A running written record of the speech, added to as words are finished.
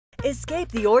Escape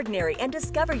the ordinary and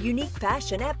discover unique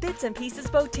fashion at Bits and Pieces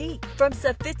Boutique. From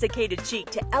sophisticated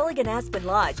chic to elegant Aspen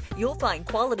Lodge, you'll find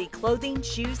quality clothing,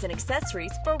 shoes, and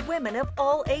accessories for women of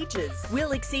all ages.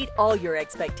 We'll exceed all your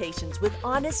expectations with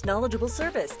honest, knowledgeable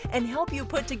service and help you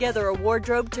put together a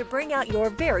wardrobe to bring out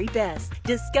your very best.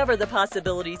 Discover the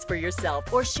possibilities for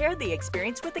yourself or share the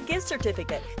experience with a gift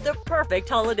certificate, the perfect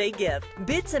holiday gift.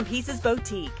 Bits and Pieces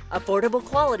Boutique. Affordable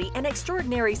quality and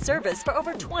extraordinary service for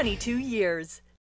over 22 years.